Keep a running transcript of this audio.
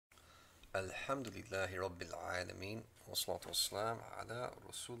Alhamdulillahi Rabbil Alameen. Wassalatu wassalam ala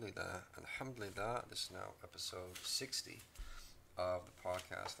Rasulillah. Alhamdulillah. This is now episode 60 of the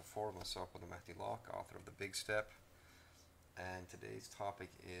podcast, The Four Myself with the Mahdi Locke, author of The Big Step. And today's topic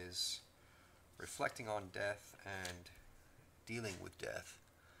is reflecting on death and dealing with death.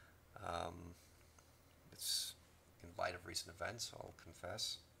 Um, it's in light of recent events, I'll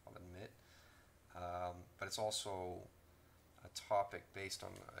confess, I'll admit. But it's also a topic based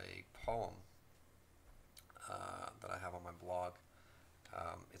on a poem that I have on my blog.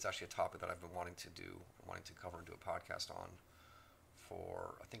 It's actually a topic that I've been wanting to cover and do a podcast on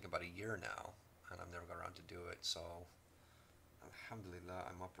for I think about a year now, and I've never got around to do it. So, alhamdulillah,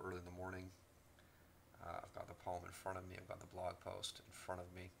 I'm up early in the morning. I've got the poem in front of me. I've got the blog post in front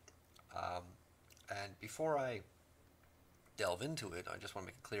of me. And before I delve into it, I just want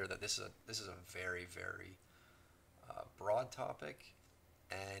to make it clear that this is a very, very broad topic,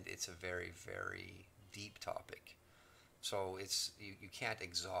 and it's a very, very deep topic. So you can't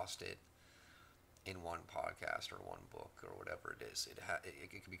exhaust it in one podcast or one book or whatever it is. It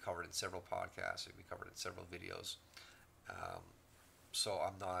can be covered in several podcasts. It can be covered in several videos. So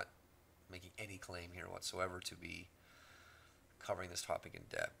I'm not making any claim here whatsoever to be covering this topic in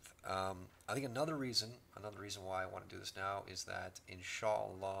depth. I think another reason why I want to do this now is that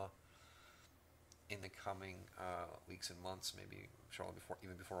insha'Allah, in the coming weeks and months, maybe inshallah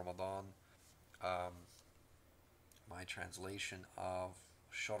even before Ramadan, my translation of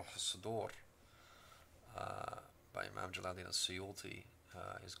Sharh as-Sudur by Imam Jalal as-Suyuti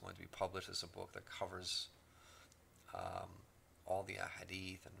is going to be published as a book that covers all the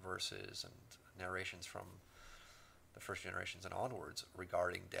ahadith and verses and narrations from the first generations and onwards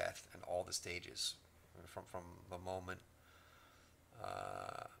regarding death and all the stages, from the moment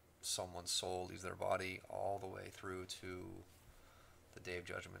someone's soul leaves their body all the way through to the day of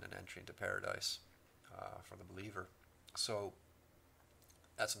judgment and entry into paradise for the believer. So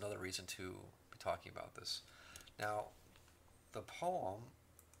that's another reason to be talking about this. Now, the poem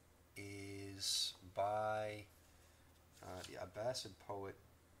is by the Abbasid poet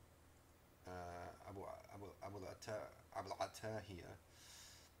al-Atahiyah.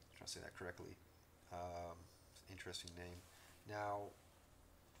 Trying to say that correctly. Interesting name. Now,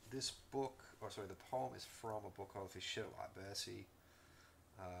 this book, the poem is from a book called Sharh al-Abbasi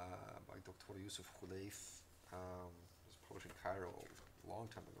by Dr. Yusuf Khulaif. It was published in Cairo a long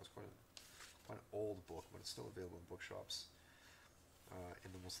time ago. It's quite an old book, but it's still available in bookshops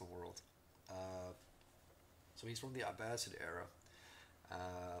in the Muslim world. So he's from the Abbasid era,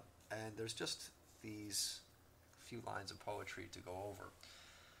 and there's just these few lines of poetry to go over.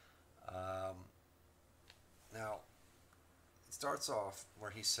 Now, it starts off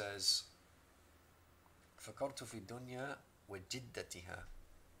where he says, فَكَرْتُ فِي الدُّنْيَا وَجِدَّتِهَا,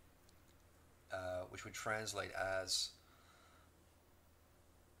 which would translate as,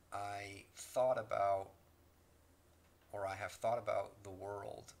 I have thought about the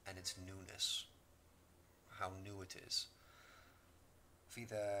world and its newness, how new it is.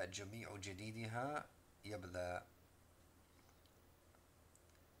 فَإِذَا جَمِيعُ جَدِيدِهَا يَبْلَى,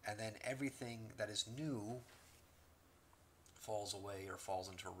 and then everything that is new falls away or falls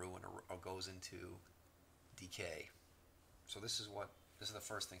into ruin or goes into decay. So this is the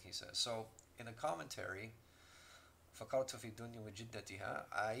first thing he says. So in the commentary, فكرت في الدنيا وجدتها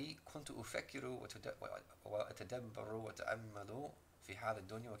أي كنت أفكر وأتدبر وأتأمل في هذا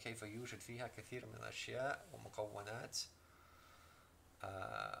الدنيا وكيف يوجد فيها كثير من الأشياء ومكونات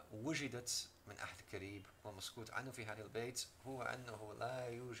وجدت من أحد قريب، والمسكوت عنه في هذا البيت هو أنه لا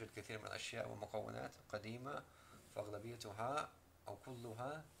يوجد كثير من الأشياء ومكونات قديمة فأغلبيتها أو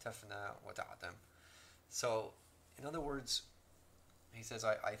كلها تفنى وتعدم. So, in other words, he says,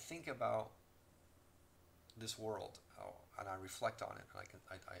 I think about this world, and I reflect on it,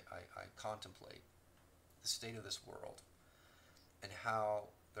 and I contemplate the state of this world and how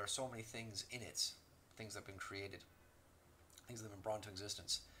there are so many things in it, things that have been created, things that have been brought into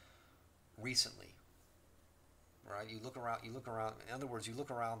existence recently, right? You look around, in other words, you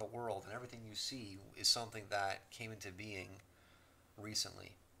look around the world and everything you see is something that came into being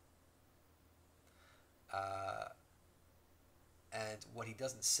recently. And what he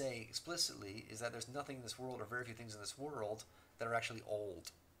doesn't say explicitly is that there's nothing in this world, or very few things in this world, that are actually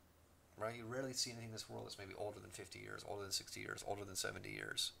old, right? You rarely see anything in this world that's maybe older than 50 years, older than 60 years, older than 70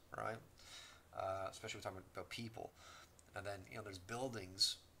 years, right? Especially when we're talking about people. And then, there's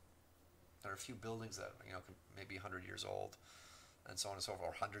buildings. There are a few buildings that, can maybe 100 years old, and so on and so forth,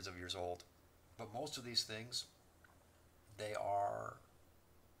 or hundreds of years old. But most of these things, they are,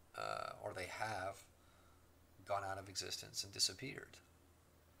 or they have, gone out of existence and disappeared.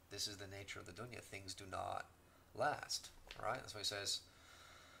 This this is the nature of the dunya. Things do not last. Right? That's why he says,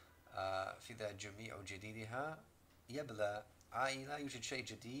 فِذَا جُمِيعُ جَدِيدِهَا يَبْلَى i.e. لا يوجد شيء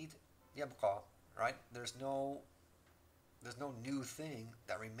جديد يبقى. Right? There's no new thing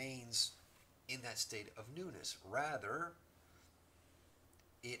that remains in that state of newness. Rather,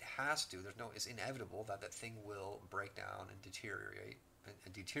 it has to. It's inevitable that that thing will break down and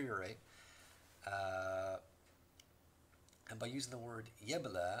deteriorate. And by using the word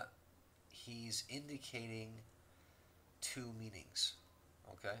yebla, he's indicating two meanings.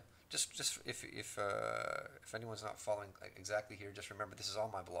 Okay, just if anyone's not following exactly here, just remember this is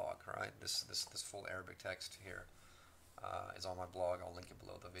on my blog. Right, this full Arabic text here is on my blog. I'll link it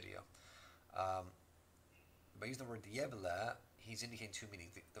below the video. By using the word yebla, he's indicating two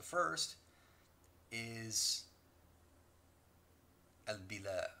meanings. The first is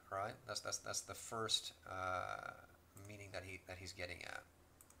al-bila, right? That's the first meaning that he's getting at,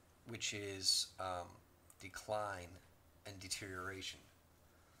 which is decline and deterioration.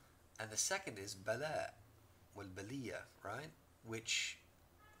 And the second is bala, wal-baliya, right? Which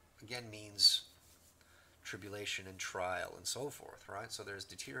again means tribulation and trial and so forth, right? So there's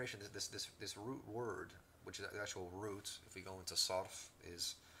deterioration. This root word, which is the actual root, if we go into Sharh,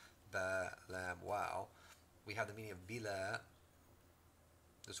 is ba, lam, wow. We have the meaning of bila,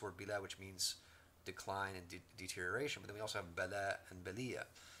 this word bila, which means decline and deterioration, but then we also have bala and baliya.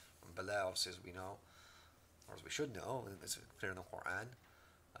 And bala, obviously, as we know, or as we should know, and it's clear in the Quran,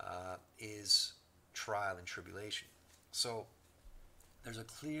 is trial and tribulation. So there's a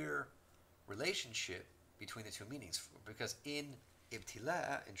clear relationship between the two meanings, because in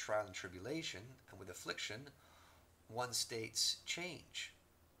ibtila, in trial and tribulation, and with affliction, one's states change,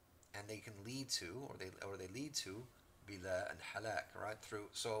 and they can lead to, or they lead to, bila and halak, right? Through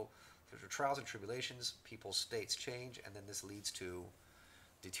trials and tribulations, people's states change, and then this leads to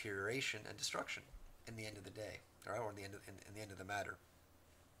deterioration and destruction in the end of the day, right? Or in the end of the matter,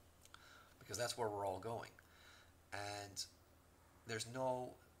 because that's where we're all going, and there's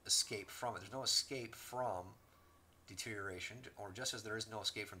no escape from it. There's no escape from deterioration, or just as there is no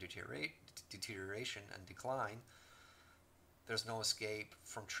escape from deterioration and decline, there's no escape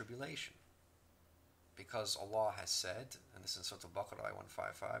from tribulation, because Allah has said, and this is in Surah Al-Baqarah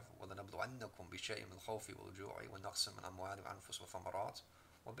 155, وَلَنَبْلُوَنَّكُمْ بِشَيْءٍ مِنَ الْخَوْفِ وَالْجُوعِ وَالنَّقْصٍ مِنْ الْأَمْوَالِ وَالْأَنْفُسِ وَالثَّمَرَاتِ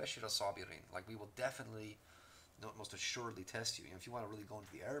وَبَشِّرِ الصَّابِرِينَ. Like, we will definitely, most assuredly test you. And if you want to really go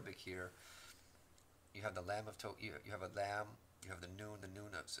into the Arabic here, you have the lam of you have a lam, you have the noon.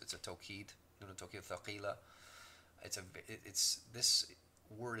 It's a tawkid, noon tawkid thaqila. This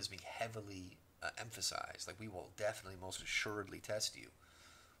word is being heavily emphasized. Like, we will definitely, most assuredly test you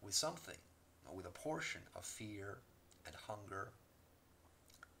with something, with a portion of fear and hunger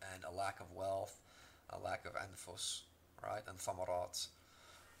and a lack of wealth, a lack of anfus, right, and thamarat.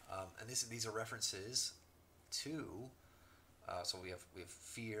 And these are references to. So we have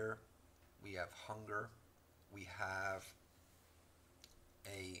fear, we have hunger, we have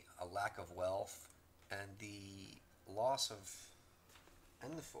a lack of wealth, and the loss of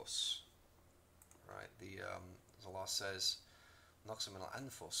anfus, right? As Allah says, naqs min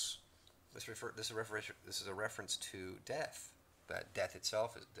al-anfus. This is a reference to death. That death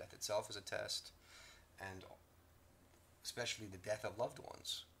itself is a test, and especially the death of loved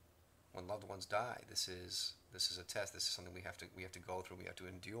ones. When loved ones die, this is a test. This is something we have to go through. We have to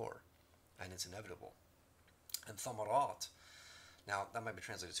endure, and it's inevitable. And thamarat. Now that might be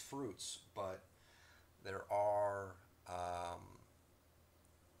translated as fruits, but there are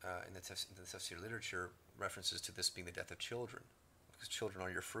in the tafsir literature references to this being the death of children, because children are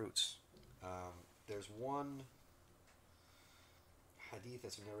your fruits. There's one hadith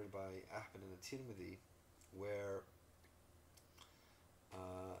that's narrated by Ahmad and at-Tirmidhi where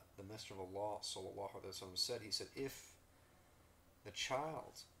the Messenger of Allah sallallahu alaihi wasallam said, he said, if the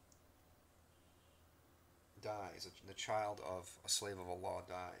child dies, the child of a slave of Allah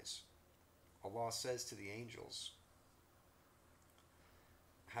dies, Allah says to the angels,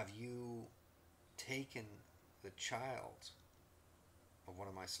 have you taken the child of one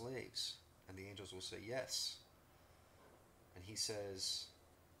of my slaves? And the angels will say, yes. And he says,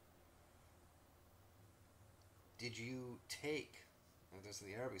 did you take, and this is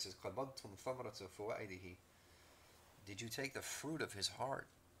the Arabic, he says, قَبَضْتُمْ ثَمْرَةَ فُوَائِدِهِ, did you take the fruit of his heart?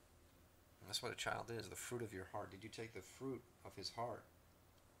 And that's what a child is, the fruit of your heart. Did you take the fruit of his heart?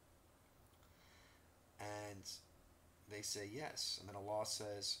 And they say yes. And then Allah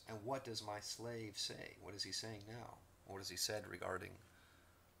says, and what does my slave say? What is he saying now? What has he said regarding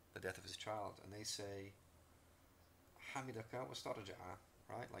the death of his child? And they say, Hamidaka wastarja'a,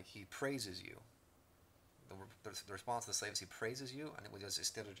 right? Like, he praises you. the response to the slave is he praises you, and it does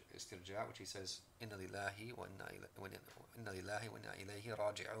istirja, which he says, inna lillahi wa inna ilayhi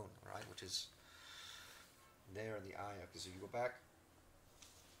raji'un, right? Which is there in the ayah. Because if you go back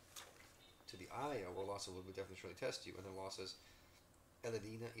to the ayah, where Allah says, will definitely surely test you, and then Allah says,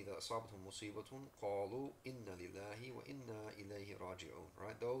 الَّذِينَ إِذَا أَصَابَتْهُمْ مُصِيبَةٌ قَالُوا إِنَّا لِلَّهِ وَإِنَّا إِلَيْهِ رَاجِعُونَ.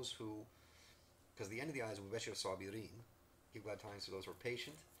 Right? Those who, because the end of the ayah is وَبَشِّرِ الصَّابِرِينَ, give glad tidings to those who are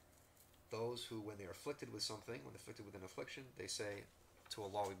patient. Those who, when they are afflicted with something, when afflicted with an affliction, they say, to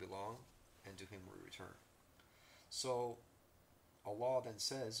Allah we belong, and to Him we return. So, Allah then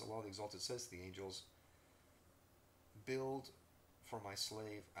says, Allah the Exalted says to the angels, build for my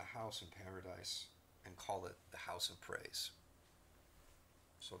slave a house in paradise, and call it the house of praise.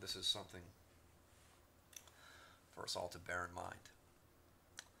 So this is something for us all to bear in mind.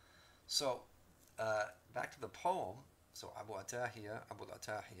 So, back to the poem. So, Abu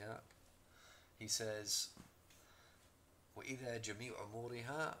al-Atahiyah, he says, وَإِذَا جَمِيعُ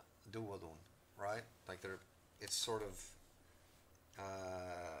أَمُورِهَا دُوَلٌ. Right? Like it's sort of,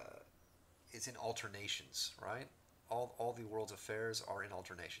 it's in alternations, right? All the world's affairs are in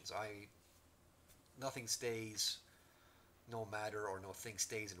alternations. Nothing stays, no matter or no thing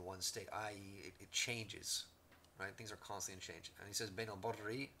stays in one state, i.e. it changes, right? Things are constantly in change. And he says, بَيْنَ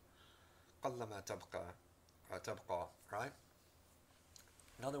الْبَرِّ قَلَّمَا تَبْقَى, right?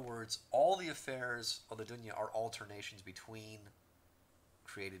 In other words, all the affairs of the dunya are alternations between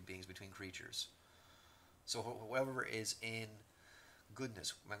created beings, between creatures. So whoever is in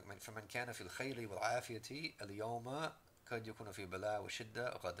goodness, فَمَنْ كَانَ فِي الْخَيْرِ وَالْعَافِيَةِ الْيَوْمَ قَدْ يَكُونَ فِي بَلَاءٍ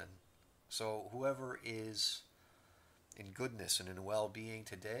وَشِدَّةٍ غَدًا. So whoever is in goodness and in well-being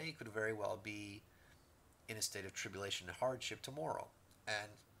today could very well be in a state of tribulation and hardship tomorrow. And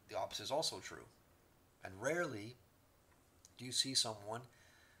the opposite is also true. And rarely do you see someone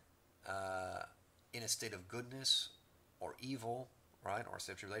in a state of goodness or evil, right, or a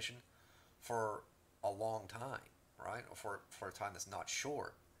state of tribulation for a long time, right, or for a time that's not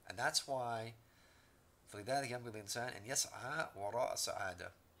short. And that's why, فَلِذَلِكَ يَنْبَغِي لِلْإِنسَانِ أَنْ يَسْعَى وَرَاءَ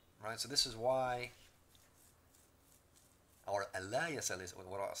السَّعَادَةِ. Right, so this is why, or أَلَّا يَسْعَى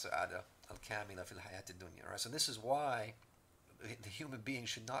وَرَاءَ السَّعَادَةِ الْكَامِلَةِ فِي الْحَيَاةِ الدُّنْيَا. Right, so this is why the human being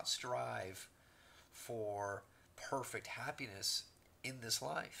should not strive for perfect happiness in this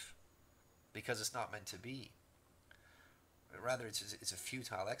life, because it's not meant to be. Rather, it's a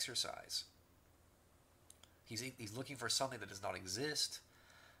futile exercise. He's looking for something that does not exist,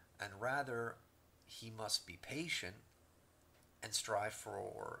 and rather he must be patient and strive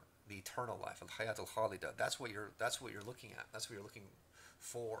for the eternal life, al-hayat al-khalida. That's what you're looking at. That's what you're looking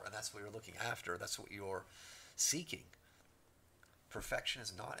for, and that's what you're looking after. That's what you're seeking. Perfection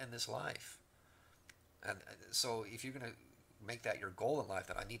is not in this life. And so if you're going to make that your goal in life,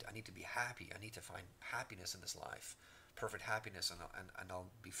 that I need to be happy, I need to find happiness in this life, perfect happiness, and I'll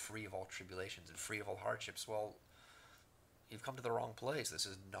be free of all tribulations and free of all hardships, well, you've come to the wrong place. This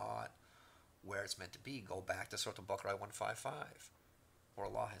is not where it's meant to be. Go back to Surah Al-Baqarah 155, where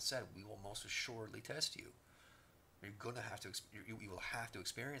Allah has said, we will most assuredly test you. You're going to have to, you will have to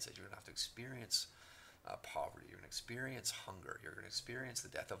experience it. You're going to have to experience poverty. You're going to experience hunger. You're going to experience the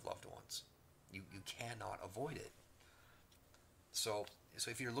death of loved ones. You cannot avoid it. So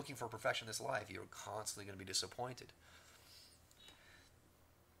if you're looking for perfection in this life, you're constantly going to be disappointed.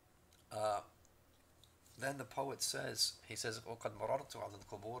 Then the poet says, he says, وَقَدْ مَرَرْتُ عَلَى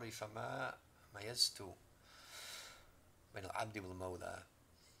الْقُبُورِ فَمَا مَيَزْتُ مِنَ الْعَبْدِ وَالْمَوْلَى.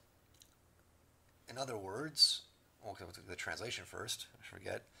 In other words, the translation first, I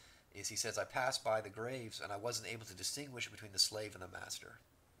forget, is he says, I passed by the graves and I wasn't able to distinguish between the slave and the master.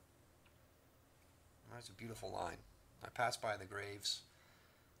 That's a beautiful line. I passed by the graves,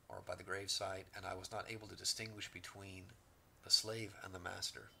 or by the gravesite, and I was not able to distinguish between the slave and the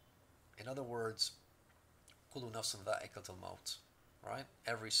master. In other words, كُلُّ نَفْسٍ ذَائِقَةُ الْمَوْتِ. Right?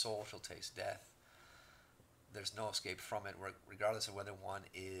 Every soul shall taste death. There's no escape from it, regardless of whether one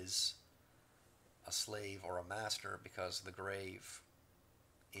is a slave or a master, because the grave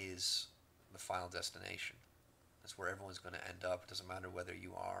is the final destination. That's where everyone's going to end up. It doesn't matter whether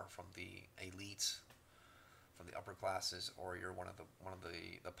you are from the elites, from the upper classes, or you're one of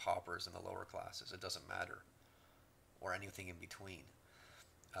the paupers in the lower classes. It doesn't matter, or anything in between.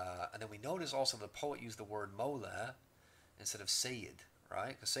 And then we notice also the poet used the word Mawla instead of Sayyid,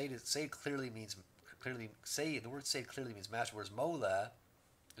 right? Because Sayyid clearly means Sayyid. The word Sayyid clearly means master, whereas Mawla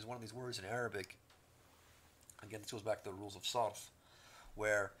is one of these words in Arabic. Again, this goes back to the rules of Sharh,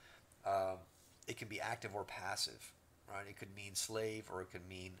 where it can be active or passive, right? It could mean slave, or it could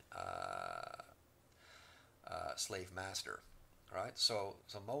mean slave master, right? So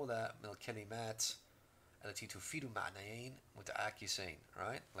Mawla mil kalimat التي تفيد معنيين متعاكسين,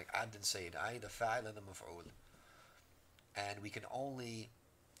 right? Like عبد سيد, I, the fa'il and the maf'ul. And we can only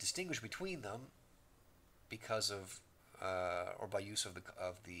distinguish between them because of or by use of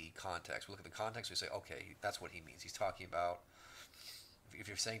the context. We look at the context, we say, okay, that's what he means. He's talking about, if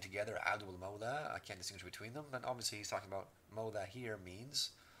you're saying together Abdu wal Mawla, I can't distinguish between them, then obviously he's talking about Mawla here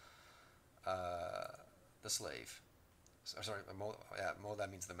means the slave. Sorry, Mawla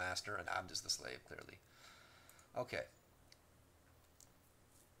means the master, and Abd is the slave, clearly. Okay.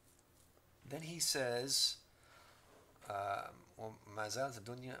 Then he says, وما زالت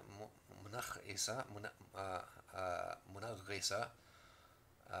الدنيا منغصة منغصة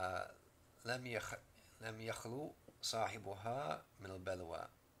لم يخلو صاحبها من البلوى.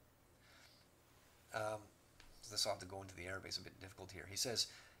 This I'll have to go into the Arabic, it's a bit difficult here. He says,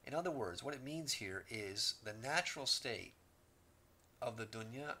 in other words, what it means here is the natural state of the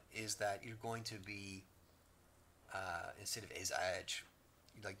dunya is that you're going to be, instead of izaj,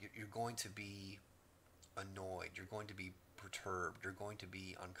 like you're going to be annoyed, you're going to be perturbed, you're going to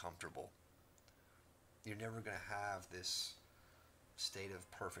be uncomfortable. You're never going to have this state of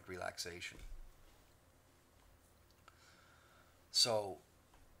perfect relaxation. So,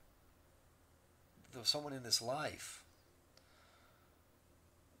 someone in this life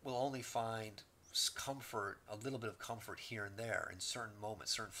will only find comfort, a little bit of comfort here and there in certain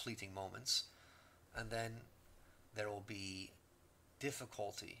moments, certain fleeting moments, and then there will be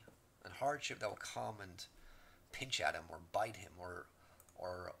difficulty and hardship that will come and pinch at him or bite him or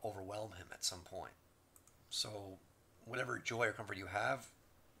overwhelm him at some point. So whatever joy or comfort you have,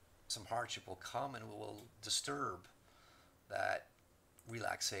 some hardship will come and will disturb that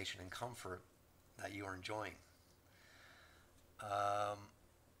relaxation and comfort that you are enjoying.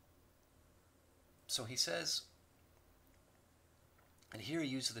 So he says, and here he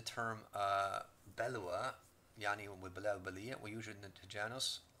uses the term بلوى, يعني والبلاء والبلية, ويوجد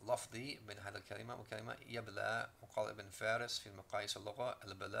تجانس لفظي بين هذه الكلمة وكلمة يبلى. وقال ابن فارس في مقاييس اللغة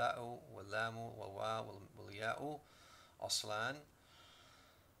البلاء واللام والواو والياء أصلان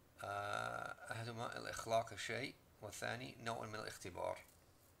أحدهما الإخلاق الشيء والثاني نوع من الاختبار.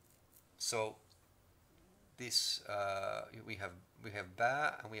 So this we have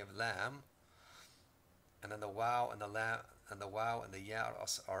ba and we have lam, and then the wow and the lam and the wow and the ya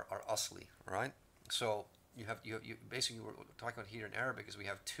are asli, right? So you basically, we're talking about here in Arabic is we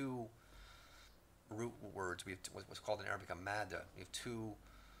have two root words. We have what's called in Arabic a madda. We have two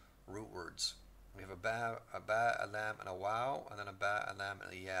root words. We have a ba, a lam, and a wow, and then a ba, a lam,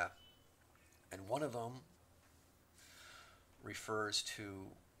 and a ya. And one of them refers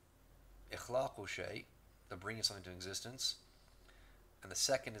to ikhlaqu shay, the bringing something to existence, and the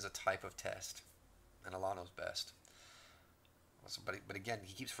second is a type of test, and Allah knows best. But again,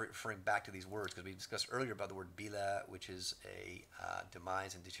 he keeps referring back to these words because we discussed earlier about the word bila, which is a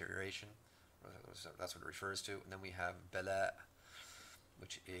demise and deterioration. That's what it refers to. And then we have bala,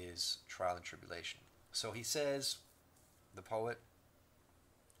 which is trial and tribulation. So he says, the poet,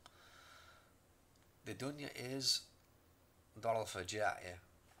 the dunya is dar al-faja'ih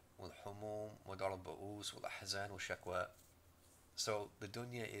wal-humum wa dar al-ba'us wal-ahzan wal-shakwa. So the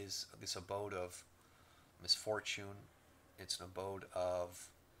dunya is this abode of misfortune. It's an abode of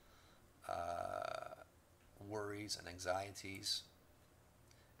worries and anxieties.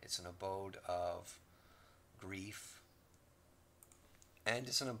 It's an abode of grief. And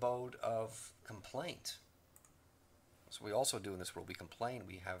it's an abode of complaint. So we also do in this world, we complain,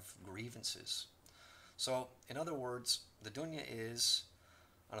 we have grievances. So, in other words, the dunya is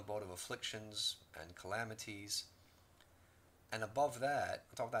an abode of afflictions and calamities. And above that,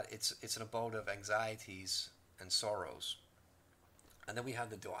 on top of that, it's an abode of anxieties and sorrows. And then we have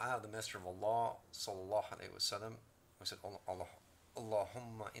the dua of the Messenger of Allah, sallallahu alayhi wa sallam, who said,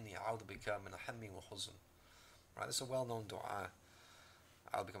 Allahumma inni a'udhu bika min al-hammi wa huzn. Right, this is a well-known dua.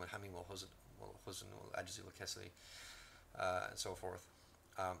 A'udhu bika min al-hammi wa huzn, wal-ajzi wal-kasli, and so forth.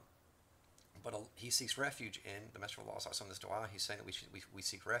 But he seeks refuge in the Messenger of Allah, sallallahu alayhi wa sallam, this dua. He's saying that we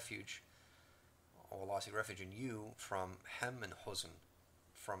seek refuge, or Allah seek refuge in you from ham and huzn,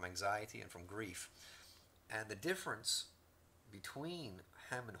 from anxiety and from grief. And the difference between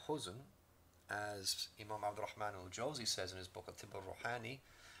ham and huzn, as Imam Abdurrahman al-Jawzi says in his book Al-Tibb al-Ruhani,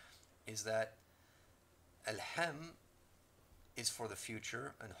 is that al-ham is for the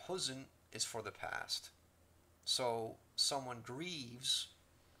future and huzn is for the past. So someone grieves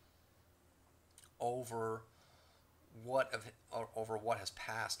over what has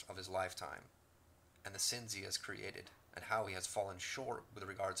passed of his lifetime and the sins he has created and how he has fallen short with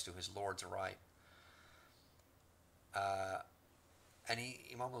regards to his Lord's right. And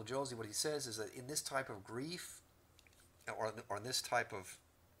Imam al-Jawzi, what he says is that in this type of grief, or in this type of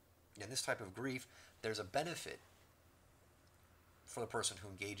grief, there's a benefit for the person who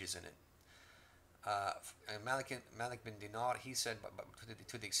engages in it. And Malik bin Dinar, he said, but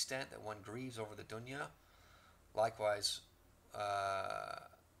to the extent that one grieves over the dunya, likewise,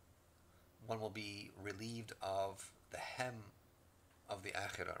 one will be relieved of the hem of the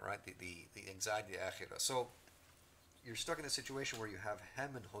akhirah, right? The anxiety of the akhirah. So you're stuck in a situation where you have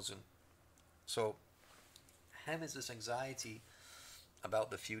hem and huzn. So hem is this anxiety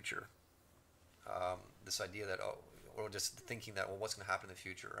about the future. This idea that, or just thinking that, well, what's going to happen in the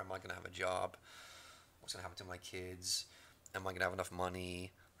future? Am I going to have a job? What's going to happen to my kids? Am I going to have enough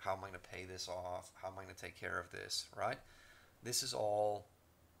money? How am I going to pay this off? How am I going to take care of this, right? This is all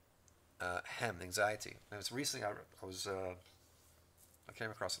hem, anxiety. And it's recently I came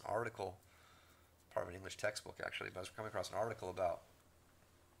across an article, part of an English textbook actually, but I was coming across an article about,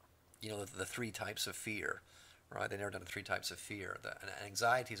 the three types of fear, right? They narrowed down to three types of fear. And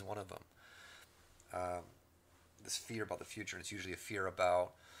anxiety is one of them. This fear about the future, and it's usually a fear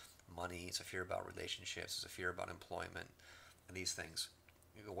about money, it's a fear about relationships, it's a fear about employment, and these things.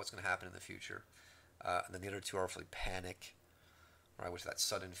 What's going to happen in the future? And then the other two are hopefully panic, right, which is that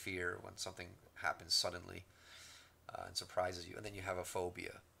sudden fear when something happens suddenly and surprises you. And then you have a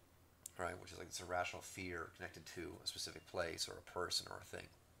phobia, right, which is like this irrational fear connected to a specific place or a person or a thing.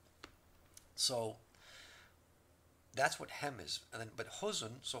 So that's what hem is. And then, but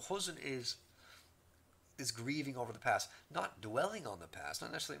huzn, so huzn is grieving over the past, not dwelling on the past,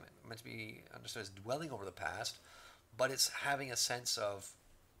 not necessarily meant to be understood as dwelling over the past, but it's having a sense of,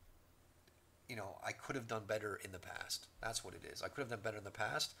 I could have done better in the past. That's what it is. I could have done better in the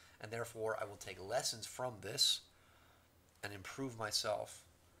past, and therefore I will take lessons from this and improve myself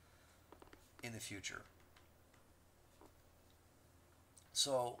in the future.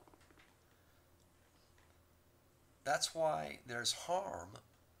 So that's why there's harm.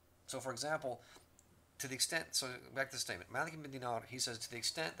 So for example, to the extent, so back to the statement, Malik bin Dinar, he says, to the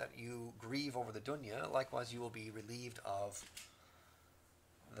extent that you grieve over the dunya, likewise you will be relieved of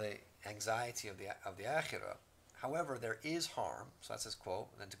the anxiety of the akhirah. However, there is harm, so that's his quote,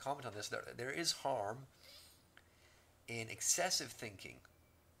 and then to comment on this, there is harm in excessive thinking.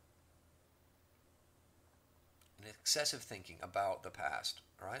 About the past,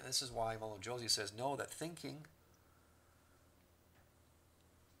 all right? This is why Imam Jalal says, know that thinking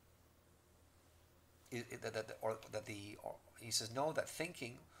he says, know that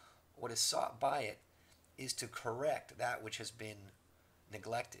thinking, what is sought by it, is to correct that which has been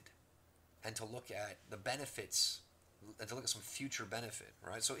neglected, and to look at the benefits, and to look at some future benefit,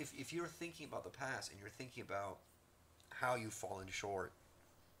 right? So if you're thinking about the past and you're thinking about how you've fallen short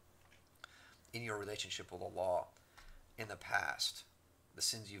in your relationship with Allah in the past, the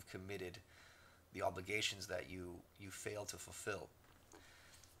sins you've committed, the obligations that you failed to fulfill,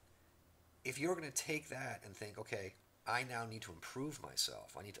 if you're going to take that and think, okay, I now need to improve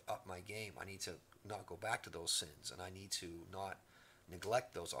myself, I need to up my game, I need to not go back to those sins, and I need to not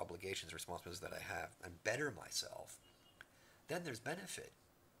neglect those obligations, responsibilities that I have, and better myself, then there's benefit.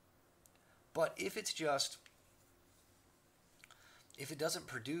 But if it doesn't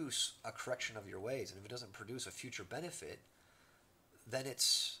produce a correction of your ways, and if it doesn't produce a future benefit, then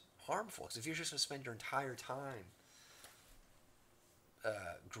it's harmful. Because if you're just going to spend your entire time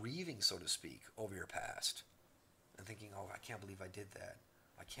grieving, so to speak, over your past, and thinking, oh, I can't believe I did that,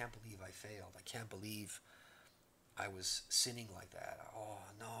 I can't believe I failed, I can't believe I was sinning like that, oh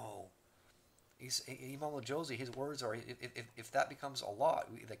no. Imam al-Jawzi, his words are, if that becomes a lot,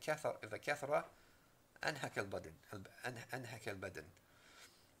 if the kathara anhak al-badan,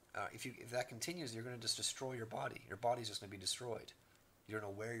 if that continues, you're going to just destroy your body. Your body's just going to be destroyed. You're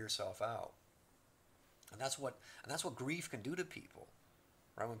going to wear yourself out, and that's what grief can do to people,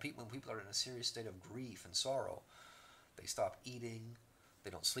 right? When people are in a serious state of grief and sorrow, they stop eating,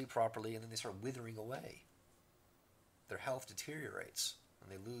 they don't sleep properly, and then they start withering away. Their health deteriorates,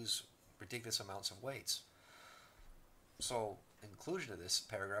 and they lose ridiculous amounts of weight. So, in conclusion of this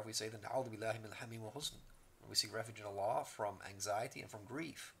paragraph, we say that na'udhu billahi min al-hammi wa huzn. We seek refuge in Allah from anxiety and from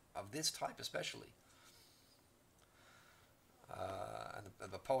grief, of this type especially.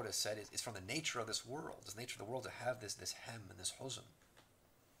 And the poet has said it's from the nature of this world. It's the nature of the world to have this hem and this huzn.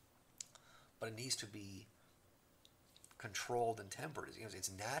 But it needs to be controlled and tempered.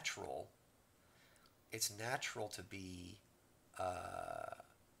 It's natural. It's natural to be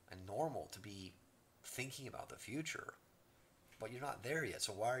and normal to be thinking about the future, but you're not there yet.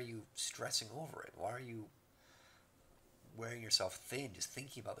 So why are you stressing over it? Why are you wearing yourself thin just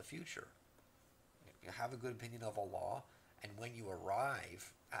thinking about the future? You have a good opinion of Allah And when you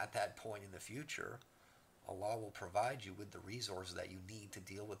arrive at that point in the future, Allah will provide you with the resources that you need to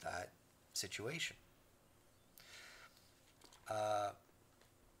deal with that situation. The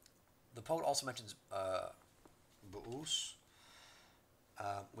poet also mentions bu'us,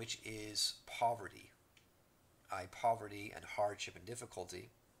 which is poverty, poverty and hardship and difficulty,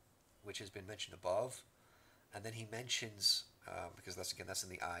 which has been mentioned above. And then he mentions, because that's in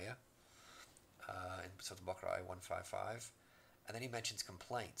the ayah, in Surah Al-Baqarah, ayah 155, and then he mentions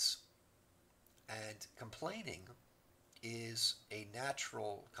complaints. And complaining is a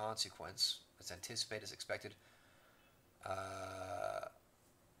natural consequence, it's anticipated, it's expected, of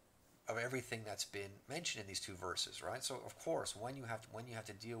everything that's been mentioned in these two verses, right? So, of course, when you have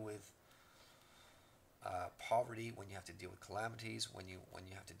to deal with poverty, when you have to deal with calamities, when you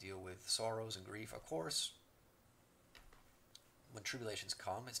have to deal with sorrows and grief, of course, when tribulations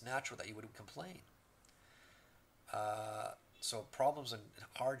come, it's natural that you would complain. So problems and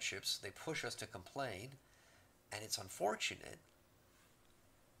hardships, they push us to complain, and it's unfortunate.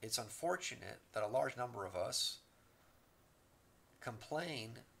 It's unfortunate that a large number of us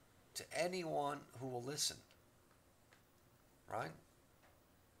complain to anyone who will listen. Right?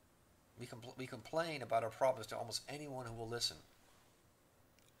 We complain about our problems to almost anyone who will listen.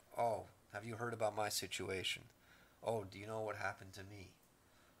 Oh, have you heard about my situation? Oh, do you know what happened to me?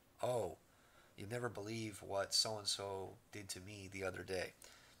 Oh, you never believe what so-and-so did to me the other day.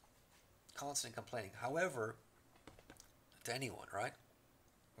 Constant complaining. However, to anyone, right?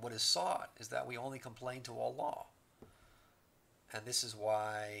 What is sought is that we only complain to Allah. And this is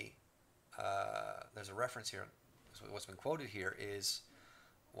why there's a reference here. What's been quoted here is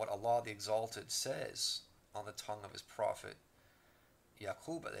what Allah the Exalted says on the tongue of His Prophet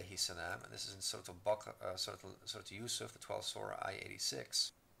Yaqub alayhi salam, and this is in Surah Yusuf, the 12th Surah, ayah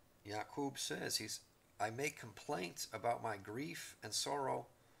 86. Yaqub says, I make complaint about my grief and sorrow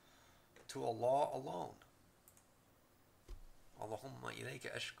to Allah alone. Allahumma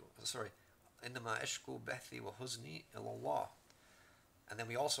ilayka ashku. Innama ashku bathi wa huzni ilallah. And then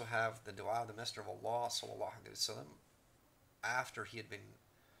we also have the dua of the Messenger of Allah sallallahu alaihi wasallam after he had been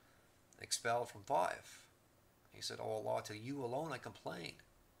expelled from Taif. He said, Oh Allah, to you alone I complain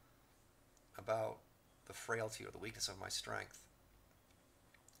about the frailty or the weakness of my strength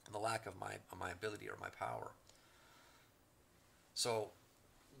and the lack of my ability or my power. So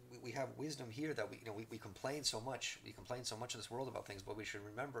we have wisdom here that we complain so much. We complain so much in this world about things, but we should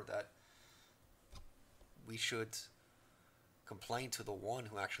remember that we should complain to the one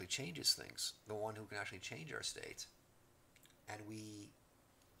who actually changes things, the one who can actually change our state. And we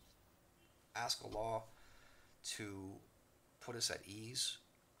ask Allah to put us at ease,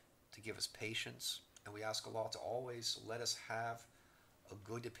 to give us patience, and we ask Allah to always let us have a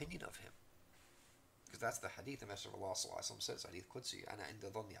good opinion of Him. Because that's the hadith the Messenger of Allah says, hadith Qudsi, Ana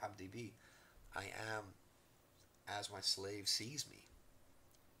inda dhanni abdi bi, I am as my slave sees me.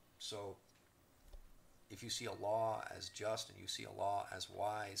 So, if you see Allah as just, and you see Allah as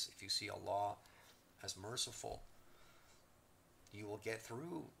wise, if you see Allah as merciful, you will get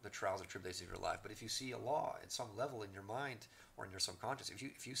through the trials and tribulations of your life. But if you see Allah at some level in your mind or in your subconscious,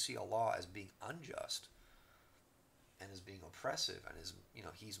 if you see Allah as being unjust and as being oppressive and as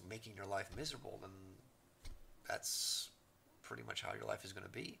He's making your life miserable, then that's pretty much how your life is going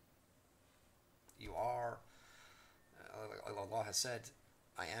to be. You are, Allah has said,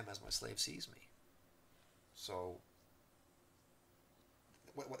 I am as my slave sees me. So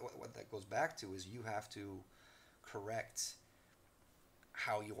what that goes back to is you have to correct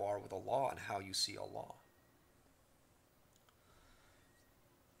how you are with Allah and how you see Allah.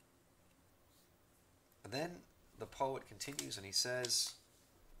 And then the poet continues and he says,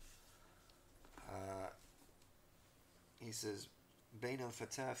 بين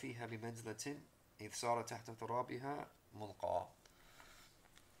الفتاة فيها بمنزلة إذ صار تحت ترابها ملقى.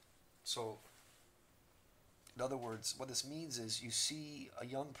 So, in other words, what this means is you see a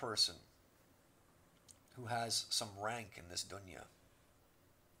young person who has some rank in this dunya.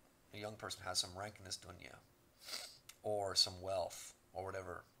 A young person has some rank in this dunya, or some wealth, or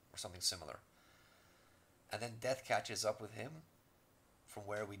whatever, or something similar. And then death catches up with him from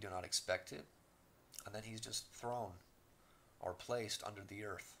where we do not expect it, and then he's just thrown or placed under the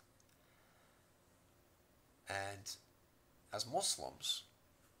earth. And as Muslims,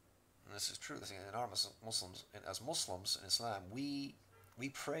 and this is true, this is in our Muslims, as Muslims in Islam, we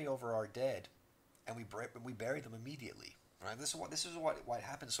pray over our dead, and we bury them immediately. Right? This is why it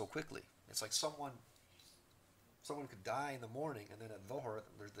happens so quickly. It's like someone could die in the morning, and then at Dhuhr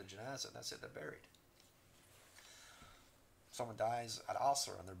there's the janazah, and that's it, they're buried. Someone dies at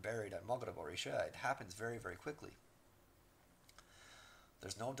Asr and they're buried at Maghrib or Isha. It happens very, very quickly.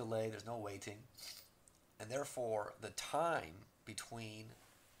 There's no delay, there's no waiting, and therefore the time between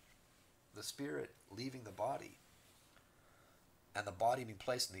the spirit leaving the body and the body being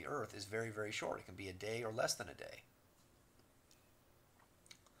placed in the earth is very, very short. It can be a day or less than a day.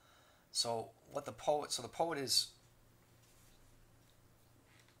 So the poet is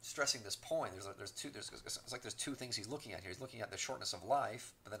stressing this point. There's two things he's looking at here. He's looking at the shortness of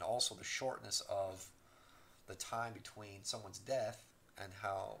life, but then also the shortness of the time between someone's death and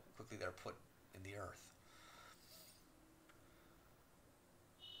how quickly they're put in the earth.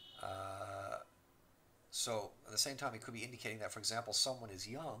 So at the same time, it could be indicating that, for example, someone is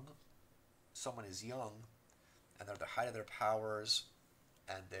young, and they're at the height of their powers,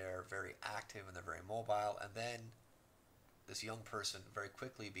 and they're very active and they're very mobile, and then this young person very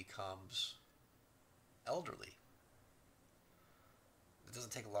quickly becomes elderly. It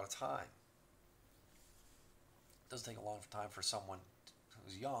doesn't take a lot of time. It doesn't take a long time for someone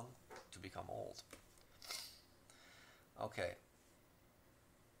who's young to become old. Okay.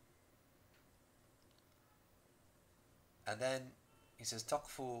 And then he says,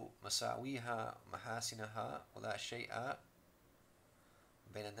 تَقْفُ مَسَاوِيهَا مَحَاسِنَهَا وَلَا شَيْءَ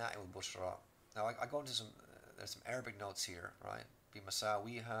بَيْنَ النَّاعِ وَالْبُشْرَى. Now I go into there's some Arabic notes here, right?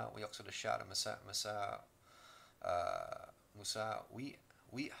 بِمَسَاوِيهَا وَيَقْصُدُ الشَّعْرَ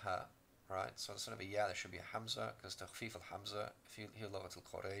مساويها, right? So instead of a ya, there should be a hamza, because تخفيف الhamza في لغة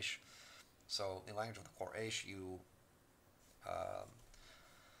القريش. So in the language of the Quraysh, you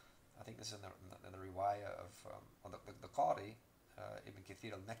I think this is in the riwayah of the Qari, Ibn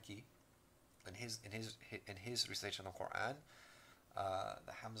Kathir al-Makki, in his recitation of the Quran,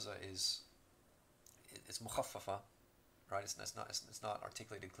 the hamza it's mukhaffafa, right? It's not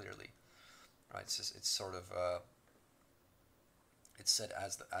articulated clearly, right? It's sort of it's said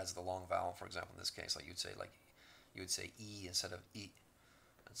as the long vowel, for example, in this case, like you would say e instead of e,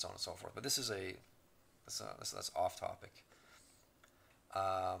 and so on and so forth. But this is that's off topic.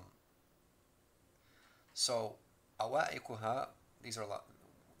 So awa'ikuha, these are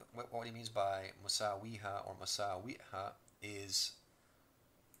what he means by musawiha or musawiha is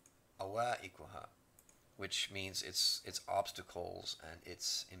awa'ikuha, which means its obstacles and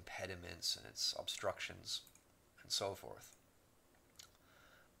its impediments and its obstructions and so forth.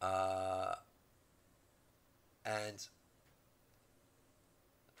 And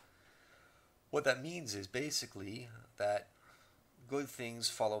what that means is basically that good things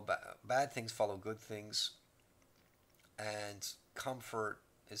follow bad things follow good things, and comfort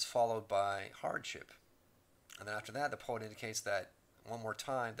is followed by hardship. And then after that, the poet indicates that one more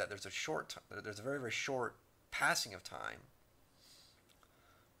time that there's a very, very short passing of time,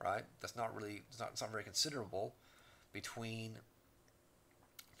 right? It's not very considerable between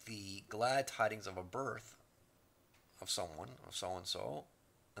the glad tidings of a birth of someone, of so and so,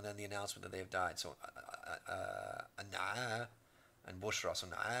 and then the announcement that they have died. So na'a and bushra. So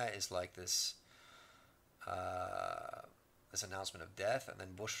na'a is like this this announcement of death, and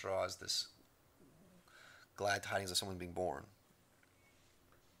then bushra is this glad tidings of someone being born.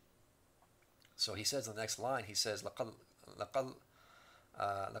 So he says in the next line, he says لَقَلَّ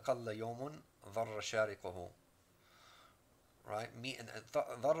يَوْمٌ ضَرَّ شَارِقُهُ. Right?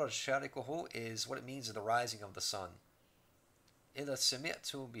 ضَرَّ شَارِقُهُ is what it means is the rising of the sun. إِذَا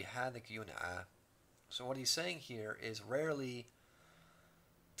سَمِعْتُ بِهَذِكَ يُنْعَى. So what he's saying here is rarely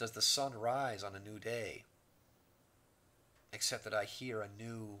does the sun rise on a new day, except that I hear a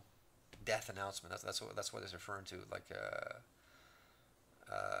new death announcement. That's what it's referring to, like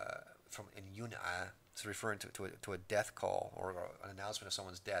from in Yun'a, it's referring to a death call or an announcement of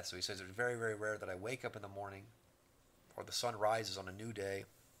someone's death. So he says it's very, very rare that I wake up in the morning or the sun rises on a new day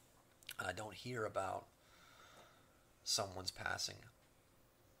and I don't hear about someone's passing.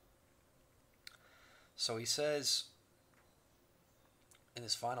 So he says in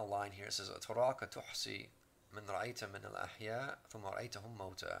his final line here, it says تراك تحصي من رأيت من الأحياء ثم رأيتهم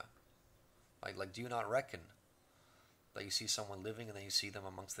موتى. Like, do you not reckon that you see someone living and then you see them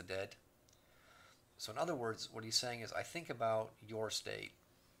amongst the dead? So in other words, what he's saying is, I think about your state.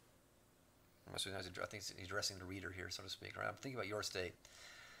 I think he's addressing the reader here, so to speak. Right? I'm thinking about your state.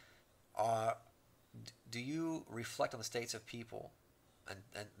 Do you reflect on the states of people, and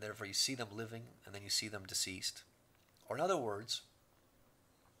therefore you see them living and then you see them deceased? Or in other words,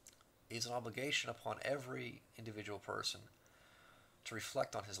 it's an obligation upon every individual person to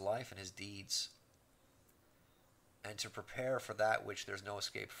reflect on his life and his deeds, and to prepare for that which there's no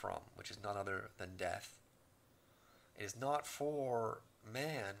escape from, which is none other than death. It is not for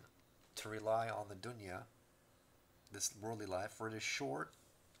man to rely on the dunya, this worldly life, for it is short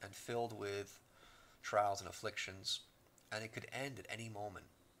and filled with trials and afflictions, and it could end at any moment.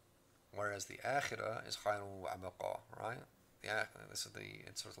 Whereas the akhirah is khayrun wa abqa, right? This is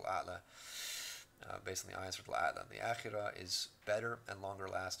in Surah al-A'la, based on the ayah Surah al-A'la. The akhirah is better and longer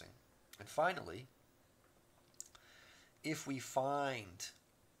lasting. And finally, if we find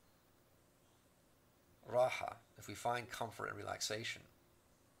raha, if we find comfort and relaxation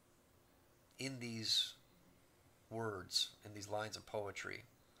in these words, in these lines of poetry,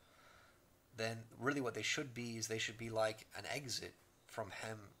 then really what they should be is they should be like an exit from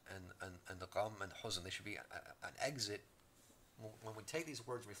hem and the gham and huzn. They should be an exit. When we take these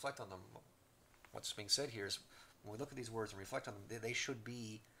words and reflect on them, what's being said here is when we look at these words and reflect on them, they should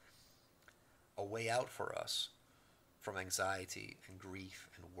be a way out for us from anxiety and grief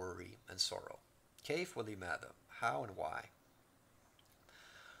and worry and sorrow. Kayf wa limada, how and why?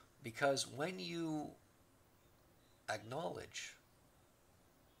 Because when you acknowledge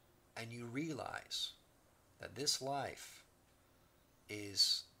and you realize that this life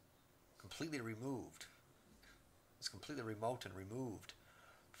is completely removed, it's completely remote and removed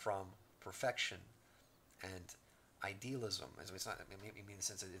from perfection and idealism. It's not, I mean in the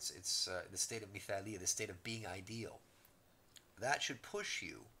sense that it's the state of mithaliyah, the state of being ideal. That should push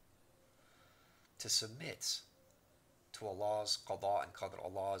you to submit to Allah's qada and qadr,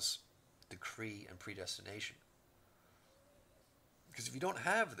 Allah's decree and predestination. Because if you don't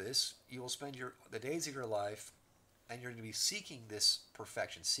have this, you will spend the days of your life and you're going to be seeking this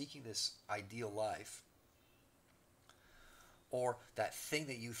perfection, seeking this ideal life, or that thing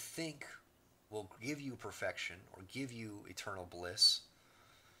that you think will give you perfection or give you eternal bliss.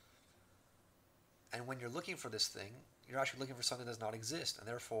 And when you're looking for this thing, you're actually looking for something that does not exist, and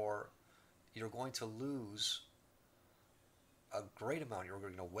therefore you're going to lose a great amount, you're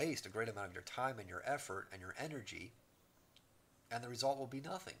going to waste a great amount of your time and your effort and your energy, and the result will be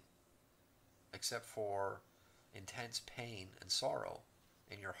nothing except for intense pain and sorrow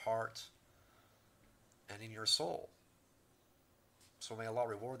in your heart and in your soul. So may Allah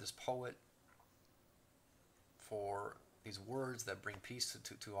reward this poet for these words that bring peace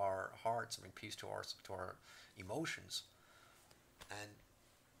to our hearts, bring peace to our emotions, and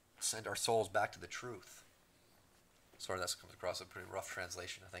send our souls back to the truth. Sorry, that comes across a pretty rough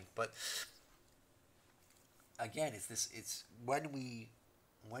translation, I think. But again, it's when we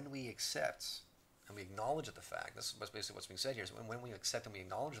accept and we acknowledge the fact, this is basically what's being said here, is when we accept and we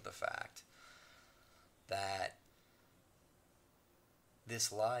acknowledge the fact that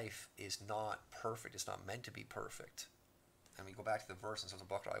this life is not perfect, it's not meant to be perfect. And we go back to the verse in Surah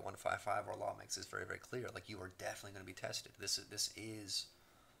Al-Baqarah 155, where Allah makes this very, very clear. Like, you are definitely going to be tested. This is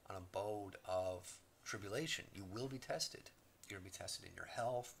an abode of tribulation. You will be tested. You're going to be tested in your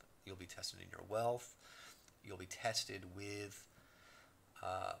health. You'll be tested in your wealth. You'll be tested with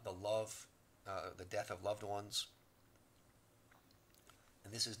the death of loved ones.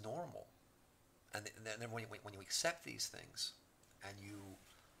 And this is normal. And then when you accept these things and you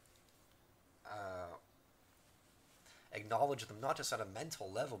acknowledge them, not just at a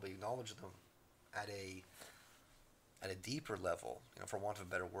mental level, but acknowledge them at a deeper level, for want of a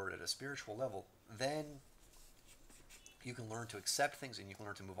better word, at a spiritual level, then you can learn to accept things and you can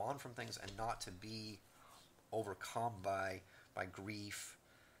learn to move on from things and not to be overcome by grief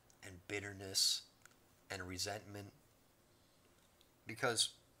and bitterness and resentment. Because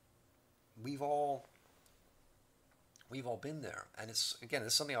we've all been there. And it's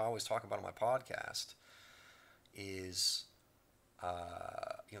something I always talk about on my podcast, is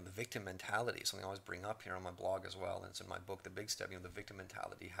the victim mentality. Something I always bring up here on my blog as well, and it's in my book, The Big Step. The victim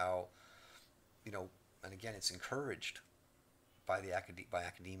mentality. How, and again, it's encouraged by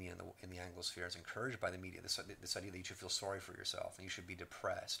academia in the Anglosphere. It's encouraged by the media. This idea that you should feel sorry for yourself and you should be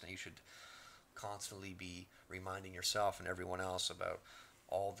depressed and you should constantly be reminding yourself and everyone else about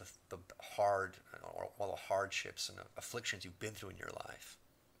all the hardships and afflictions you've been through in your life.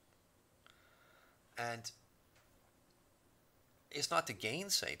 And it's not to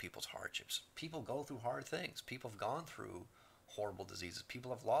gainsay people's hardships. People go through hard things. People have gone through horrible diseases.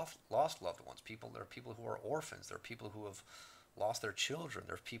 People have lost loved ones. There are people who are orphans. There are people who have lost their children.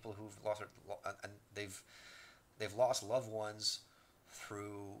 There are people who've lost and they've lost loved ones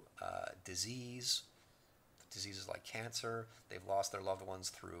through diseases like cancer. They've lost their loved ones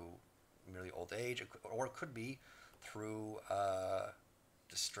through merely old age, or it could be through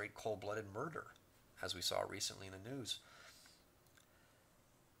just straight cold-blooded murder, as we saw recently in the news.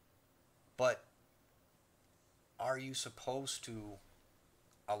 But are you supposed to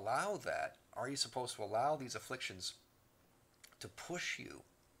allow that? Are you supposed to allow these afflictions to push you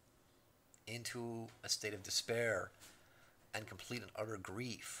into a state of despair and complete and utter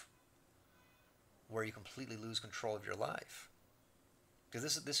grief, where you completely lose control of your life.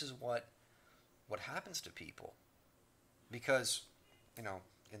 Because this is what happens to people. Because, you know,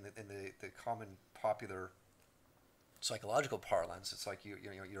 in the common popular psychological parlance, it's like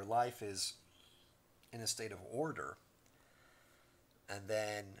your life is in a state of order, and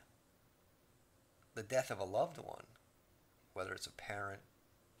then the death of a loved one, whether it's a parent,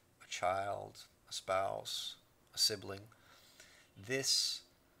 a child, a spouse, a sibling, this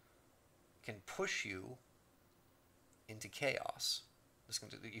can push you into chaos.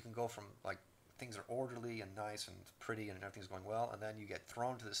 You can go from, like, things are orderly and nice and pretty and everything's going well, and then you get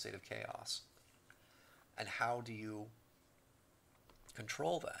thrown to the state of chaos. And how do you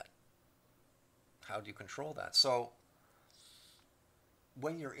control that? How do you control that? So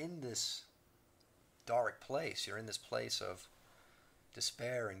when you're in this dark place, you're in this place of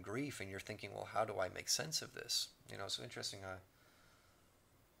despair and grief, and you're thinking, well, how do I make sense of this? You know, it's interesting.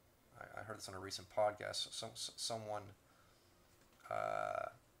 I heard this on a recent podcast. Someone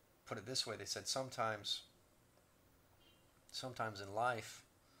put it this way. They said sometimes in life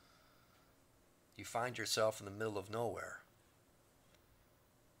you find yourself in the middle of nowhere,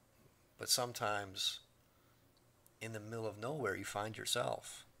 but sometimes in the middle of nowhere you find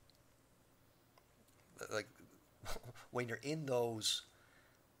yourself. Like, when you're in those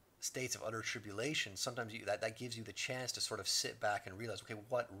states of utter tribulation, sometimes that gives you the chance to sort of sit back and realize, okay,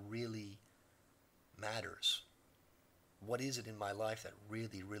 what really matters? What is it in my life that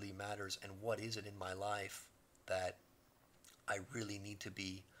really, really matters? And what is it in my life that I really need to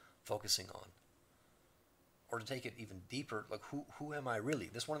be focusing on? Or to take it even deeper, like, who am I really?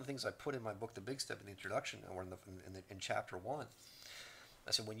 This is one of the things I put in my book, The Big Step, in the introduction, or in chapter 1.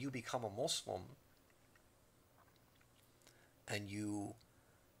 I said, when you become a Muslim and you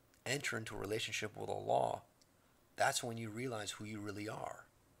enter into a relationship with Allah, that's when you realize who you really are,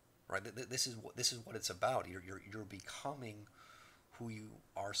 right? This is what it's about. You're becoming who you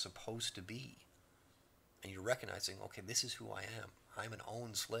are supposed to be, and you're recognizing, okay, this is who I am. I'm an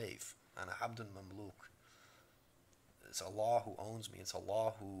owned slave, and a abdun mamluk. It's Allah who owns me. It's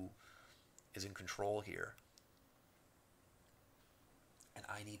Allah who is in control here, and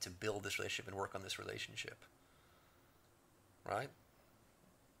I need to build this relationship and work on this relationship. Right?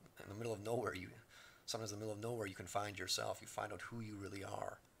 In the middle of nowhere, sometimes in the middle of nowhere you can find yourself. You find out who you really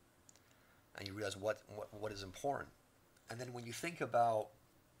are, and you realize what is important. And then when you think about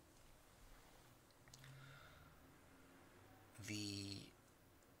the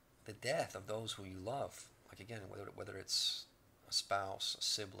death of those who you love, like, again, whether it's a spouse, a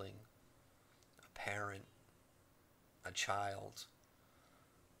sibling, a parent, a child,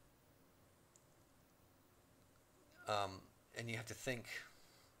 and you have to think,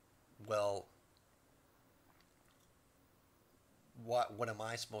 well, what am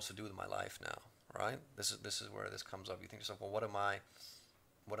I supposed to do with my life now, right? This is where this comes up. You think to yourself, well, what am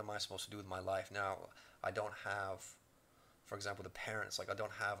I supposed to do with my life now? I don't have, for example, the parents, like, I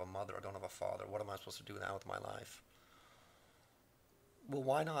don't have a mother, I don't have a father. What am I supposed to do now with my life? Well,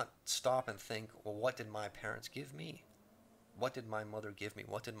 why not stop and think, well, what did my parents give me? What did my mother give me?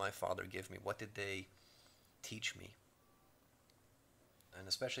 What did my father give me? What did they teach me? And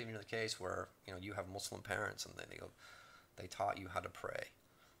especially if you're in the case where, you know, you have Muslim parents and they taught you how to pray,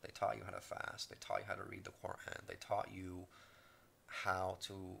 they taught you how to fast, they taught you how to read the Quran, they taught you how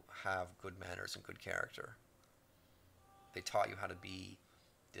to have good manners and good character, they taught you how to be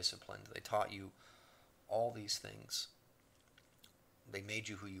disciplined, they taught you all these things, they made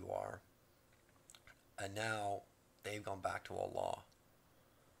you who you are, and now they've gone back to Allah.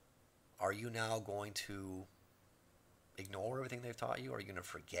 Are you now going to ignore everything they've taught you? Are you going to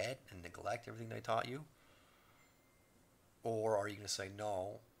forget and neglect everything they taught you? Or are you going to say,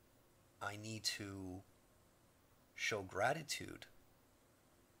 no, I need to show gratitude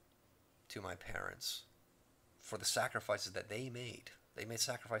to my parents for the sacrifices that they made. They made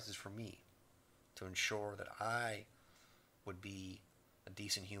sacrifices for me to ensure that I would be a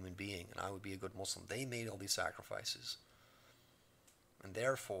decent human being and I would be a good Muslim. They made all these sacrifices. And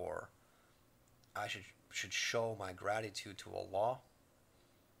therefore, I should show my gratitude to Allah,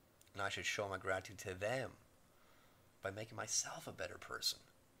 and I should show my gratitude to them by making myself a better person,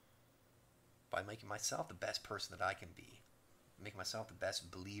 by making myself the best person that I can be, making myself the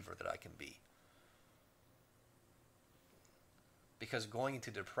best believer that I can be. Because going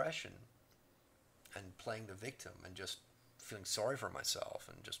into depression and playing the victim and just feeling sorry for myself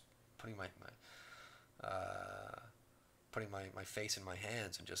and just putting my face in my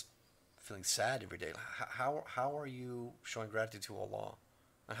hands and just feeling sad every day. How are you showing gratitude to Allah?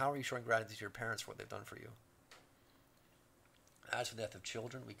 And how are you showing gratitude to your parents for what they've done for you? As for the death of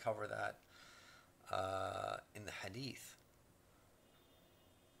children, we cover that in the hadith,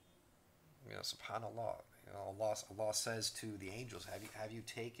 subhanallah, Allah says to the angels, have you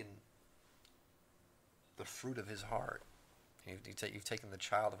taken the fruit of his heart? You've taken the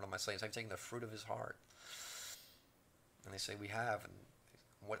child of one of my slaves. Have you taken the fruit of his heart? And they say, we have. And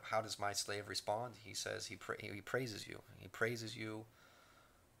how does my slave respond? He says, he praises you. He praises you,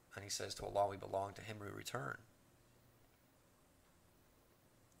 and he says, to Allah we belong, to him we return.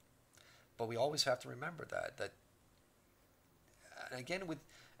 But we always have to remember that and again, with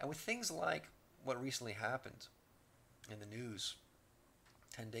things like what recently happened in the news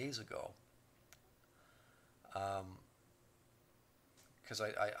 10 days ago, because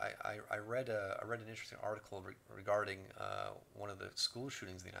I read an interesting article regarding one of the school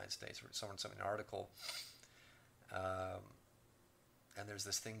shootings in the United States. Someone sent me an article, and there's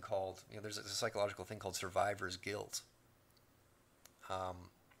this thing called, there's a psychological thing called survivor's guilt,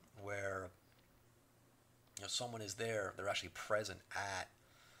 where someone is there, they're actually present at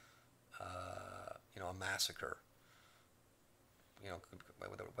a massacre,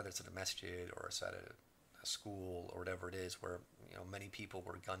 whether it's at a masjid or it's at a school or whatever it is, where many people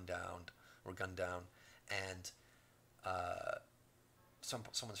were gunned down, and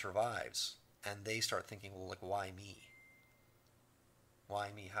someone survives, and they start thinking, well, like, why me? Why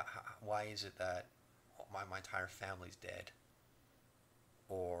me? Why is it that my entire family's dead,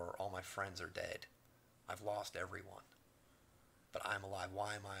 or all my friends are dead? I've lost everyone, but I'm alive.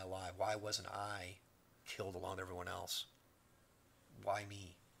 Why am I alive? Why wasn't I killed along with everyone else? Why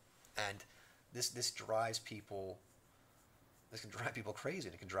me? And this drives people. This can drive people crazy,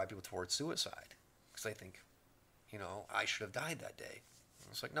 and it can drive people towards suicide, because they think, I should have died that day.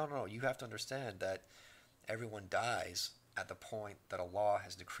 And it's like, no. You have to understand that everyone dies at the point that Allah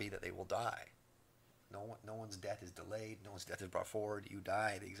has decreed that they will die. No one's death is delayed. No one's death is brought forward. You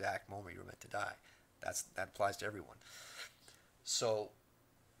die the exact moment you were meant to die. That applies to everyone. So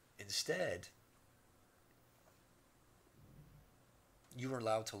instead, you are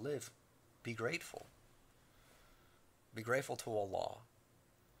allowed to live. Be grateful. Be grateful to Allah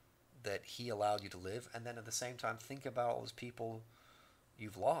that He allowed you to live, and then at the same time think about all those people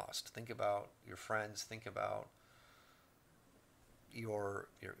you've lost. Think about your friends. Think about your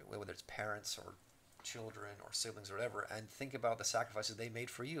whether it's parents or children or siblings or whatever, and think about the sacrifices they made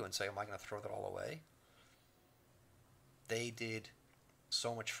for you, and say, am I going to throw that all away? They did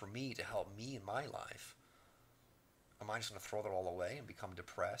so much for me to help me in my life. Am I just going to throw that all away and become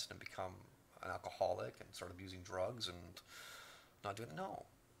depressed and become an alcoholic and start abusing drugs and not doing it? No.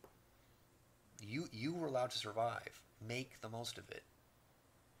 You were allowed to survive. Make the most of it.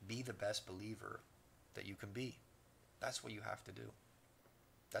 Be the best believer that you can be. That's what you have to do.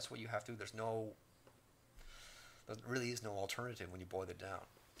 That's what you have to do. There really is no alternative when you boil it down.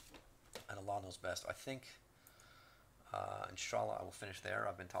 And Allah knows best. I think, inshallah, I will finish there.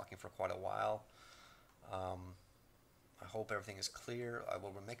 I've been talking for quite a while. I hope everything is clear. I'll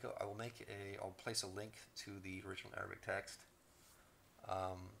place a link to the original Arabic text.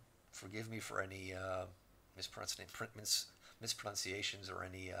 Forgive me for any mispronunciations or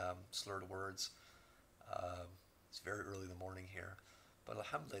any slurred words. It's very early in the morning here, but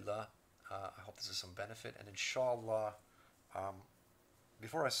alhamdulillah, I hope this is some benefit. And inshallah,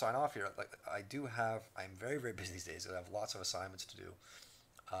 before I sign off here, I'm very, very busy these days. I have lots of assignments to do.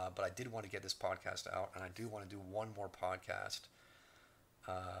 But I did want to get this podcast out, and I do want to do one more podcast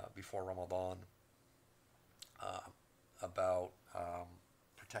before Ramadan about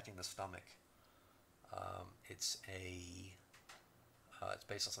protecting the stomach. It's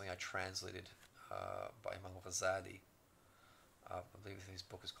based on something I translated by Imam Muhammad. I believe his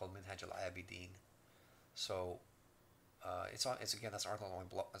book is called ad-Deen. So that's an article on my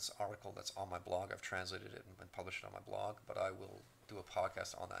blog. That's an article that's on my blog. I've translated it and published it on my blog, but I will do a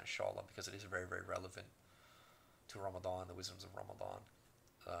podcast on that, inshallah, because it is very, very relevant to Ramadan, the wisdoms of Ramadan.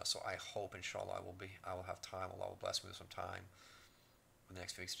 So I hope, inshallah, I will have time. Allah will bless me with some time in the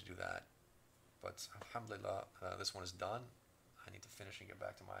next few weeks to do that. But alhamdulillah, this one is done. I need to finish and get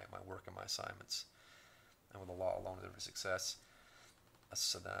back to my work and my assignments. And with Allah alone, deliver success.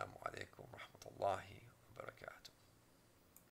 Assalamu alaikum wa rahmatullahi wa barakatuh.